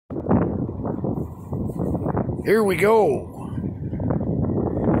Here we go.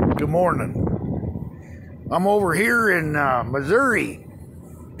 Good morning. I'm over here in Missouri.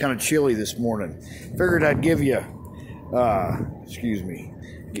 Kind of chilly this morning. Figured I'd give you, excuse me,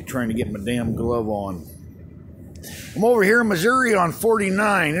 trying to get my damn glove on. I'm over here in Missouri on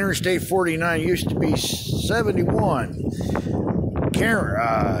 49, Interstate 49, used to be 71.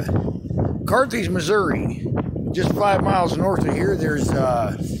 Carthage, Missouri. Just 5 miles north of here, there's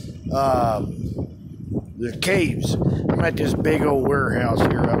the caves. I'm at this big old warehouse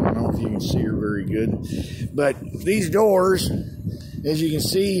here. I don't know if you can see her very good. But these doors, as you can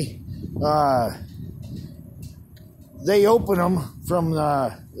see, they open them from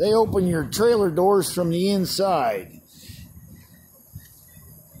they open your trailer doors from the inside.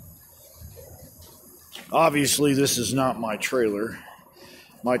 Obviously, this is not my trailer.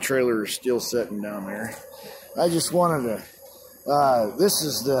 My trailer is still sitting down there. I just wanted to, this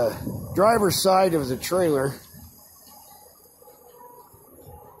is the driver's side of the trailer.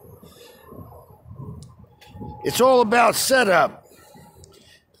 It's all about setup.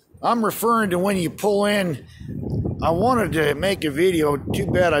 I'm referring to when you pull in. I wanted to make a video. Too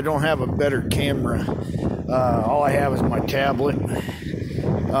bad I don't have a better camera. All I have is my tablet.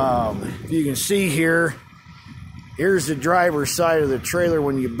 You can see here, here's the driver's side of the trailer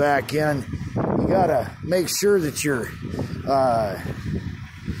when you back in. You gotta make sure that you're,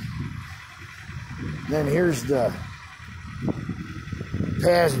 then here's the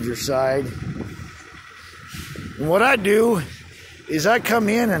passenger side. And what I do is I come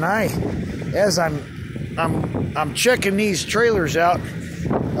in and as I'm checking these trailers out,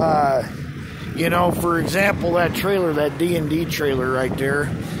 you know, for example, that trailer, that D&D trailer right there,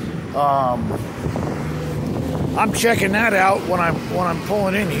 I'm checking that out when I'm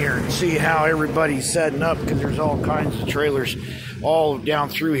pulling in here and see how everybody's setting up, because there's all kinds of trailers all down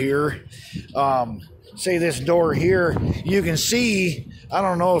through here. Say this door here, you can see, I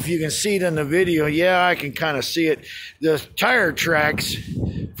don't know if you can see it in the video. Yeah, I can kind of see it. The tire tracks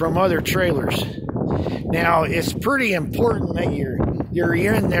from other trailers. Now, it's pretty important that you're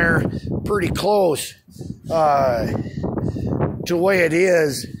in there pretty close to the way it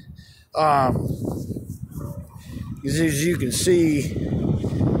is. As you can see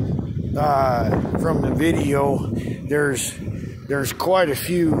from the video, there's quite a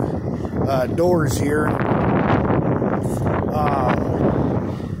few doors here.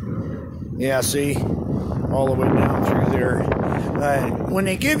 Yeah, see, all the way down through there. When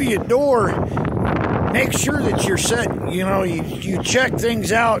they give you a door, make sure that you're set. You know, you check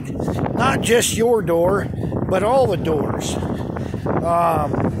things out, not just your door, but all the doors.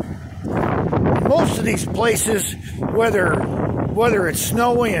 Most of these places, whether it's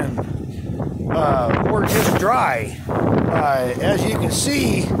snowing or just dry, as you can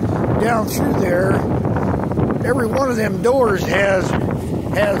see down through there, every one of them doors has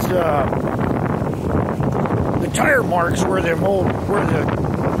the tire marks where the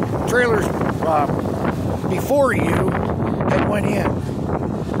trailers before you had went in.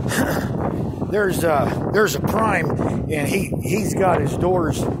 There's a Prime, and he's got his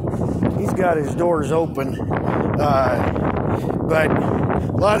doors open, but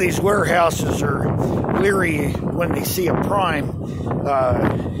a lot of these warehouses are leery when they see a Prime.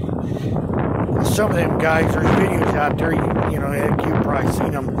 Some of them guys, there's videos out there, you know, you've probably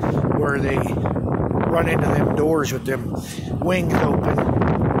seen them where they run into them doors with them wings open.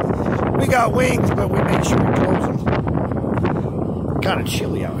 We got wings, but we make sure we close them. Kind of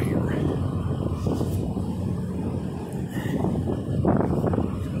chilly out here.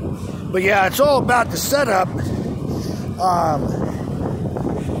 But yeah, it's all about the setup.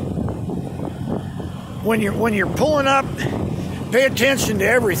 When you're pulling up, pay attention to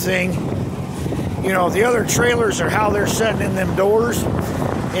everything. You know, the other trailers are how they're setting in them doors,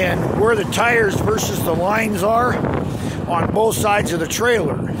 and where the tires versus the lines are on both sides of the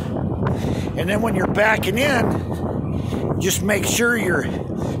trailer. And then when you're backing in, just make sure you're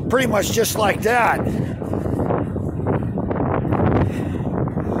pretty much just like that.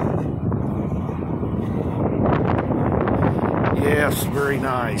 Yes, very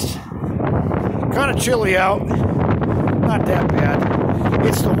nice. Kind of chilly out. Not that bad.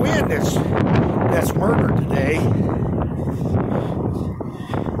 It's the wind that's murdered today.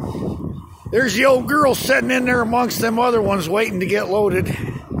 There's the old girl sitting in there amongst them other ones waiting to get loaded.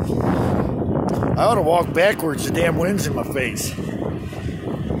 I ought to walk backwards. The damn wind's in my face.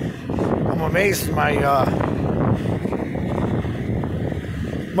 I'm amazed my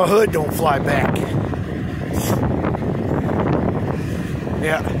hood don't fly back.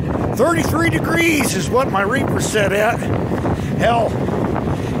 Yeah, 33 degrees is what my Reaper set at. Hell,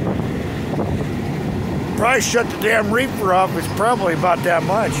 probably shut the damn reefer off. It's probably about that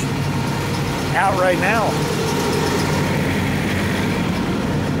much out right now.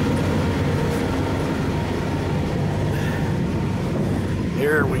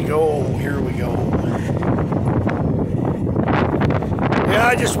 Here we go, here we go. Yeah,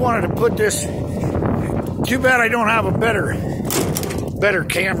 I just wanted to put this. Too bad I don't have a better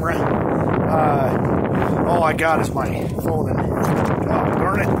camera. All I got is my phone and, oh,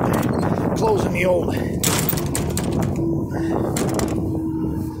 darn it, closing the old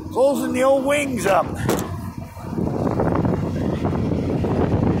wings up.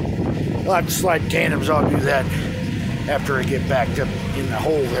 I'll have to slide tandems. I'll do that after I get backed up in the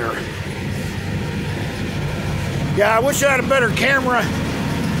hole there. Yeah, I wish I had a better camera.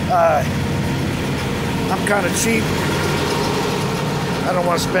 I'm kind of cheap. I don't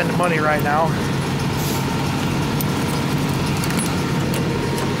want to spend the money right now.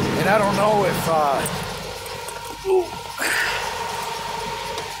 And I don't know if,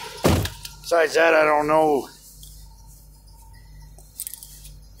 besides that, I don't know.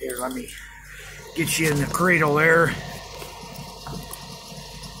 Here, let me get you in the cradle there.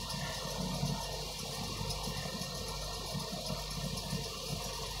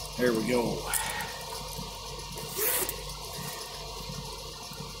 There we go.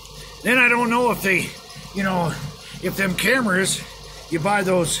 Then I don't know if they, you know, if them cameras, you buy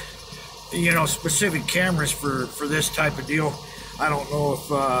those, you know, specific cameras for this type of deal. I don't know if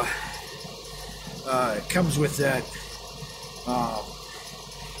it comes with that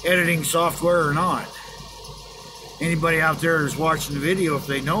editing software or not. Anybody out there who's watching the video, if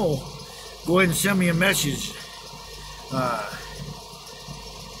they know, go ahead and send me a message.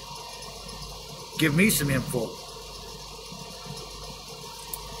 Give me some info.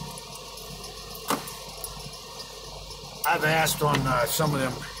 I've asked on some of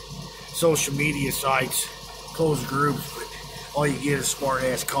them social media sites, closed groups, but all you get is smart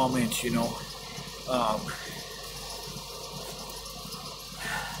ass comments, you know.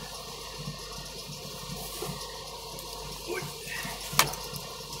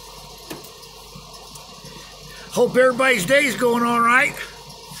 Hope everybody's day's going all right.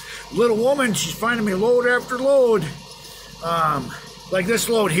 Little woman, she's finding me load after load. Like this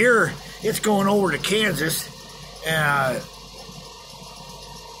load here, it's going over to Kansas.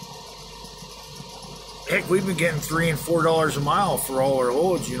 Heck, we've been getting $3 and $4 a mile for all our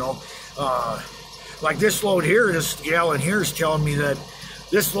loads, you know. Like this load here, this gal in here is telling me that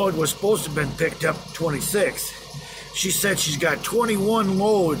this load was supposed to have been picked up 26th. She said she's got 21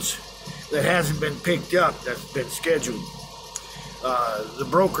 loads that hasn't been picked up, that's been scheduled. The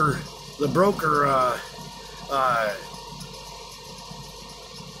broker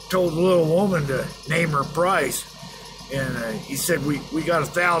told the little woman to name her price, and he said we got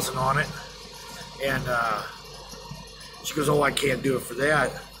 1,000 on it, and she goes, oh, I can't do it for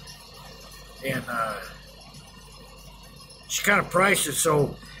that, and she kind of priced it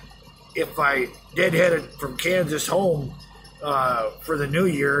so if I deadheaded from Kansas home for the new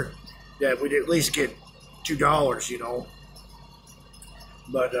year, that we'd at least get $2, you know.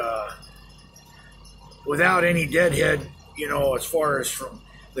 But without any deadhead, you know, as far as from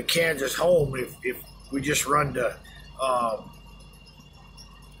the Kansas home, if we just run to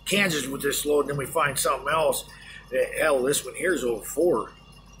Kansas with this load and then we find something else, hell, this one here's over 4.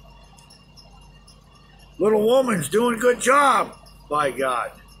 Little woman's doing a good job, by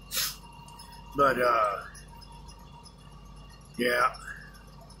God. But yeah.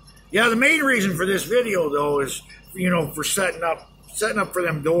 Yeah, the main reason for this video, though, is, you know, for setting up for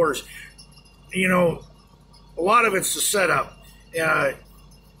them doors. You know, a lot of it's the setup. You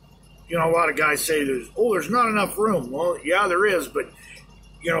know, a lot of guys say there's not enough room. Well, yeah, there is, but,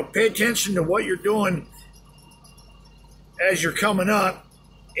 you know, pay attention to what you're doing as you're coming up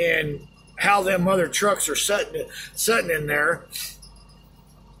and how them other trucks are setting in there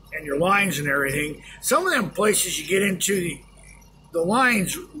and your lines and everything. Some of them places you get into, the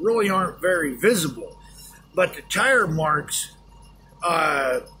lines really aren't very visible, but the tire marks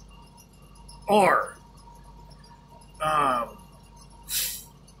are.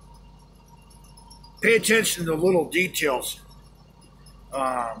 Pay attention to the little details.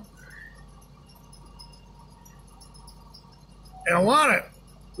 And a lot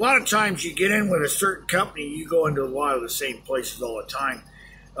of times you get in with a certain company, you go into a lot of the same places all the time.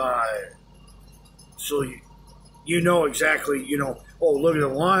 So you know exactly, you know, oh, look at the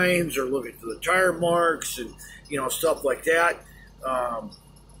lines or look at the tire marks and, you know, stuff like that.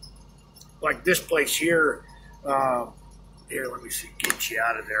 Like this place here, here, let me see, get you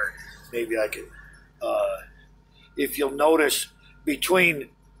out of there. Maybe I can, if you'll notice, between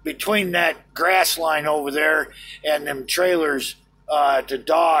between that grass line over there and them trailers to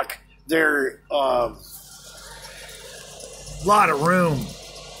dock, there lot of room,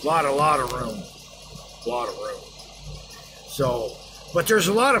 lot of room. So, but there's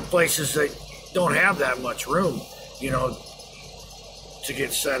a lot of places that don't have that much room, you know, to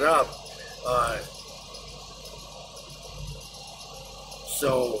get set up.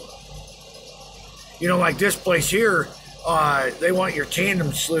 So, you know, like this place here, they want your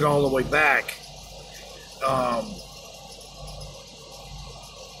tandem slid all the way back.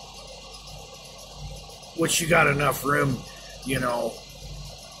 Which you got enough room, you know.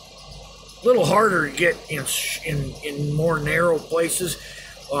 A little harder to get in more narrow places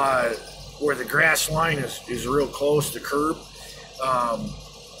where the grass line is real close to curb,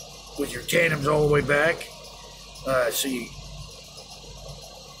 with your tandems all the way back. So you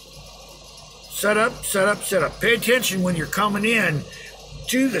set up. Pay attention when you're coming in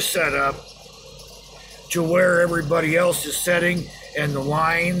to the setup to where everybody else is setting and the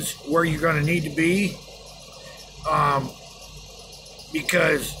lines where you're going to need to be,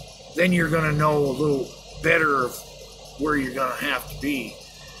 because then you're going to know a little better of where you're going to have to be.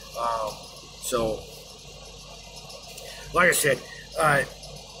 So, like I said,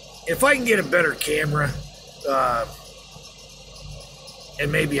 if I can get a better camera,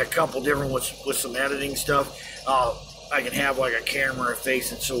 and maybe a couple different with some editing stuff, I can have like a camera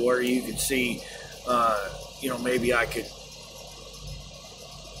facing so where you can see, you know, maybe I could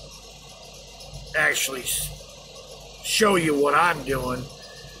actually show you what I'm doing.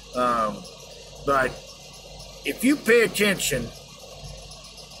 But if you pay attention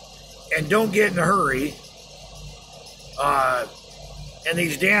and don't get in a hurry, and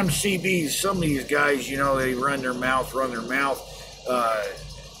these damn CBs, some of these guys, you know, they run their mouth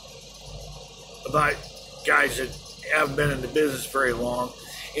about guys that haven't been in the business very long,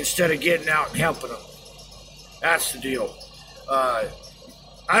 instead of getting out and helping them. That's the deal. I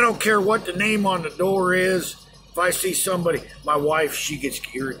don't care what the name on the door is. If I see somebody, my wife, she gets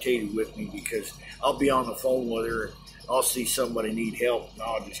irritated with me because I'll be on the phone with her and I'll see somebody need help and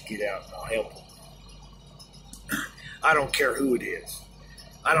I'll just get out and I'll help them. I don't care who it is.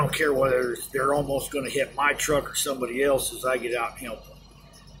 I don't care whether they're almost going to hit my truck or somebody else's. I get out and help them.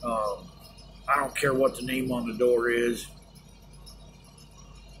 I don't care what the name on the door is.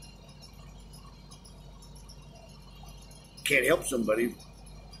 Can't help somebody.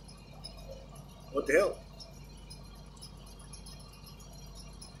 What the hell?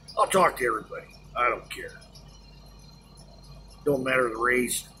 I'll talk to everybody. I don't care. Don't matter the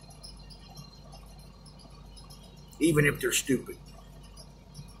race. Even if they're stupid.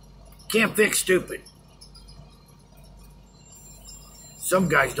 Can't fix stupid. Some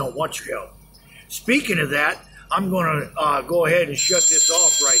guys don't want your help. Speaking of that, I'm going to go ahead and shut this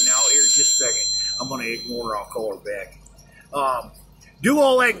off right now. Here, just a second. I'm going to ignore her. I'll call her back. Do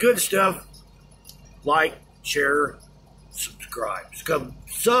all that good stuff. Like, share, subscribe.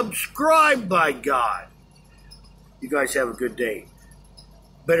 Subscribe, by God. You guys have a good day.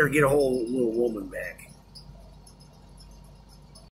 Better get a whole little woman back.